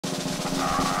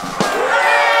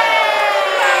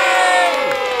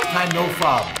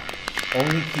fob,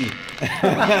 only key.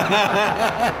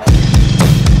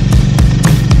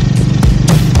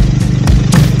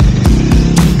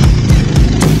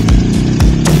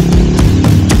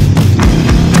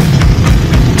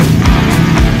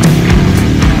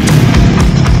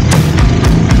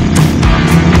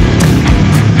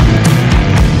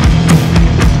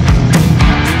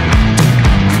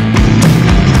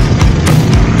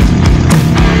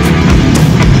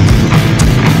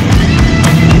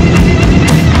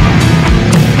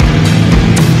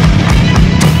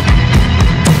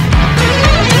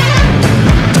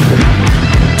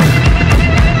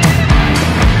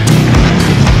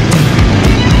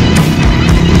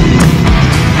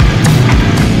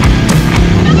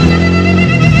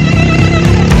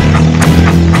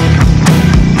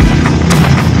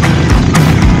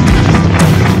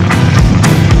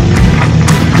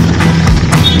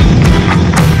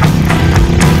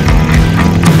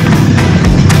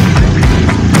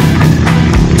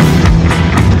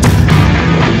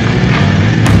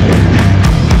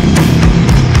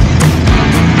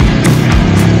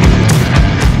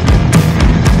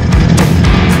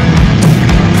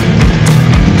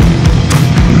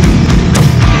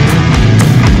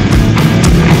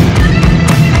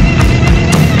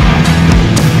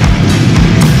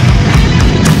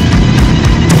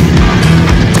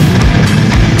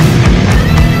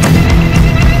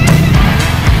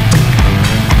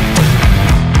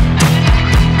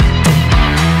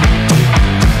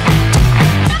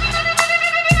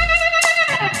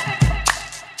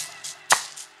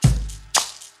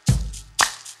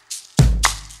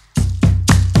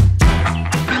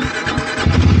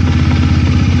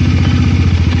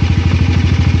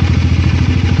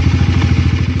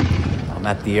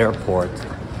 At the airport,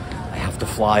 I have to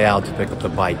fly out to pick up the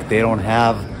bike. They don't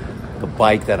have the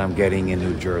bike that I'm getting in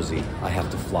New Jersey. I have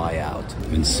to fly out.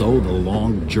 And so the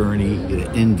long journey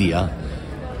to India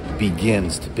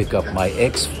begins to pick up my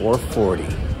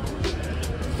X440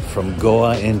 from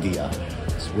Goa, India.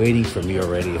 It's waiting for me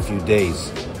already a few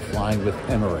days, flying with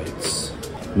Emirates.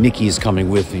 Nikki is coming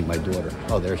with me, my daughter.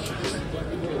 Oh, there she is.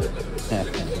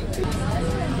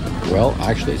 Well,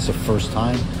 actually, it's the first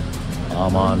time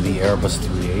I'm on the Airbus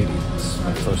 380. This is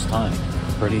my first time.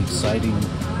 Pretty exciting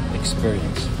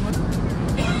experience.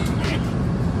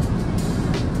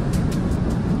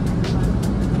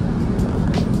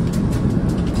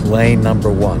 Plane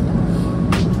number 1.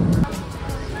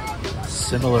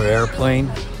 Similar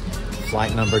airplane.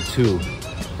 Flight number 2.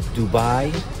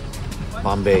 Dubai,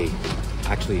 Bombay.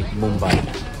 Actually, Mumbai.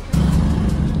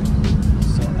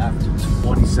 So after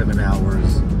 27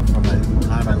 hours from the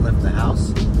time I left the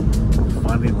house,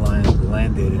 finally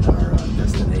landed in our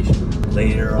destination.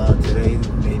 Later on today,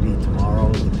 maybe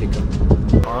tomorrow, to pick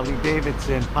up Harley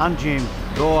Davidson, Panjim,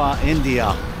 Goa,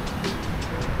 India.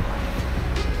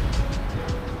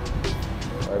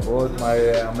 I bought my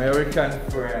American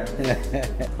friend.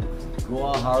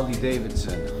 Goa Harley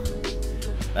Davidson.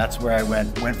 That's where I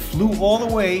flew all the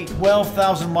way,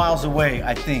 12,000 miles away,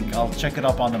 I think. I'll check it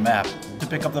up on the map. To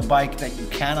pick up the bike that you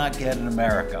cannot get in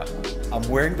America. I'm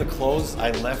wearing the clothes I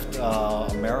left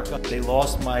America. They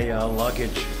lost my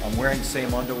luggage. I'm wearing the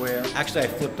same underwear. Actually, I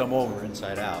flipped them over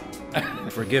inside out.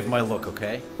 Forgive my look,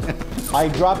 okay? I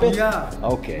drop it? Yeah.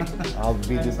 Okay. I'll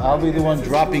be the one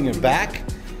dropping it back.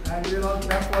 And we'll all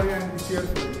clap for you and cheer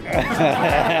for you.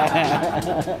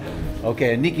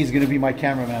 Okay, and Nikki's gonna be my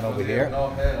cameraman over here.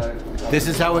 No, man, This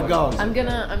is how it goes. I'm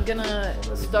gonna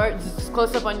start just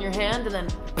close up on your hand and then.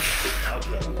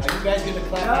 Okay. Are you guys gonna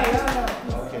clap?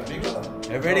 Yeah. Okay, big one.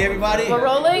 You ready, everybody? We're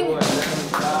rolling? Rolling,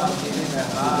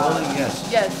 yes.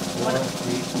 Yes. 1,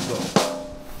 3, 2, go.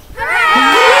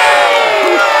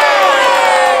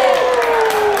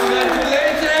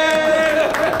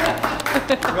 Congratulations!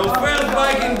 Your first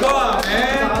bike in Goa,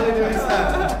 man!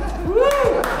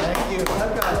 Thank you.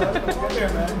 Welcome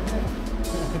here, man.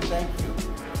 Thank you.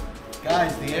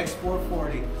 Guys, the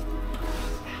X440.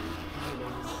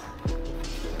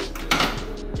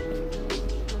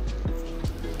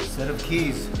 Set of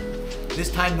keys. This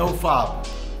time no fob,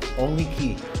 only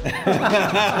key.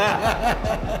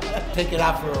 Take it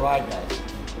out for a ride, guys.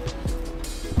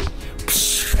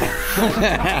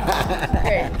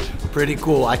 Great. Pretty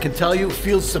cool. I can tell you,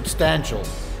 feels substantial,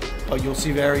 but you'll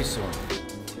see very soon.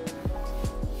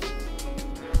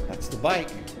 That's the bike.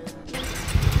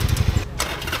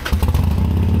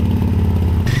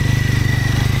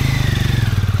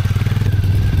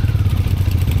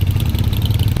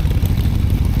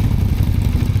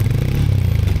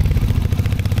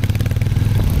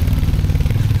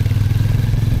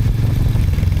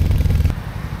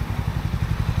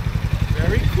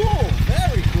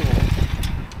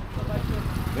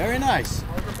 Very nice.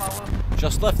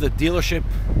 Just left the dealership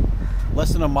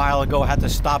less than a mile ago. I had to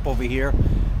stop over here.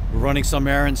 We're running some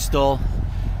errands still.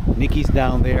 Nikki's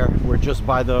down there. We're just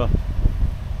by the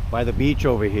beach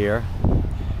over here.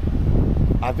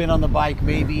 I've been on the bike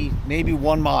maybe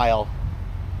 1 mile,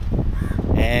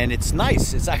 and it's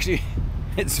nice. It's actually,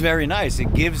 it's very nice.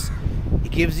 It gives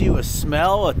you a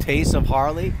smell, a taste of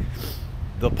Harley.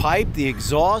 The pipe, the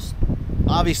exhaust,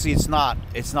 obviously it's not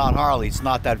Harley. It's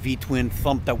not that V-twin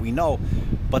thump that we know,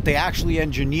 but they actually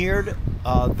engineered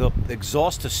the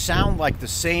exhaust to sound like the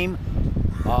same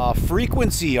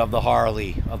frequency of the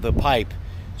Harley, of the pipe.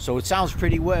 So it sounds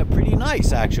pretty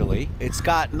nice actually. It's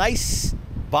got nice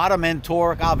bottom end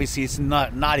torque. Obviously it's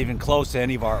not even close to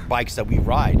any of our bikes that we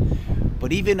ride.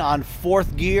 But even on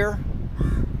 4th gear,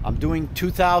 I'm doing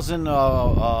 2000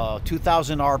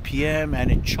 RPM,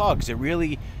 and it chugs.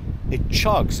 It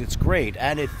chugs. It's great,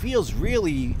 and it feels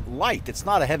really light. It's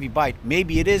not a heavy bike.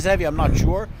 Maybe it is heavy. I'm not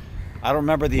sure. I don't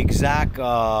remember the exact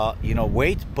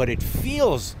weight, but it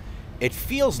feels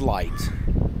light.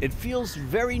 It feels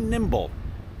very nimble.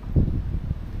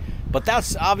 But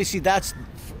that's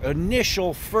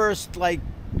initial first, like,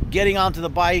 getting onto the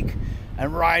bike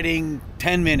and riding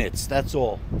 10 minutes. That's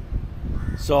all.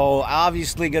 So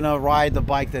obviously gonna ride the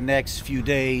bike the next few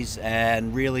days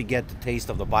and really get the taste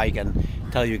of the bike and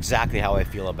tell you exactly how I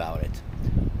feel about it.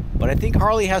 But I think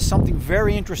Harley has something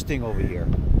very interesting over here.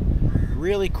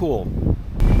 Really cool.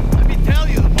 Let me tell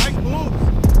you, the bike moves.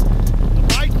 The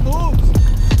bike moves.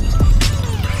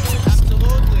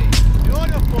 Absolutely.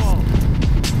 Beautiful.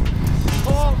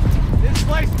 This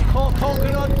place is called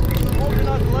Coconut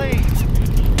Lane.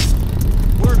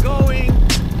 We're going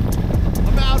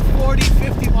about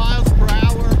 40-50 miles per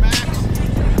hour max,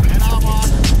 and I'm on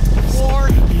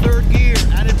 4th, 3rd gear,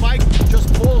 and the bike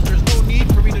just pulls. There's no need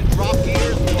for me to drop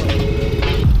gears for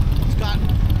it. It's got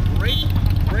great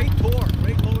torque,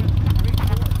 great torque.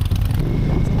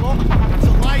 It's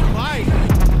a light bike.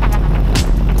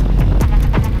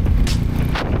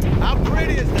 How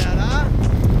pretty is that, huh?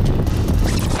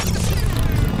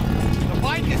 The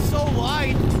bike is so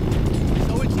light,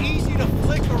 so it's easy to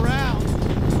flick around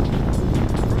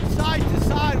side to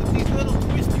side with these little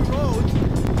twisty roads.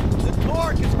 The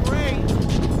torque is great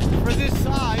for this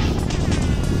size,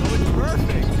 so it's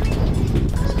perfect.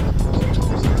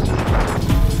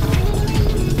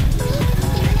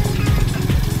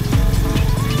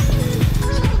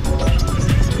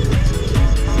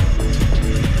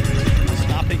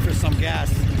 Stopping for some gas.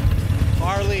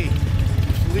 Harley,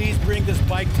 please bring this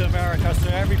bike to America so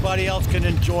everybody else can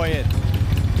enjoy it.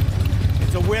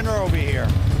 It's a winner over here.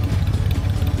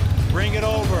 Bring it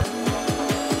over.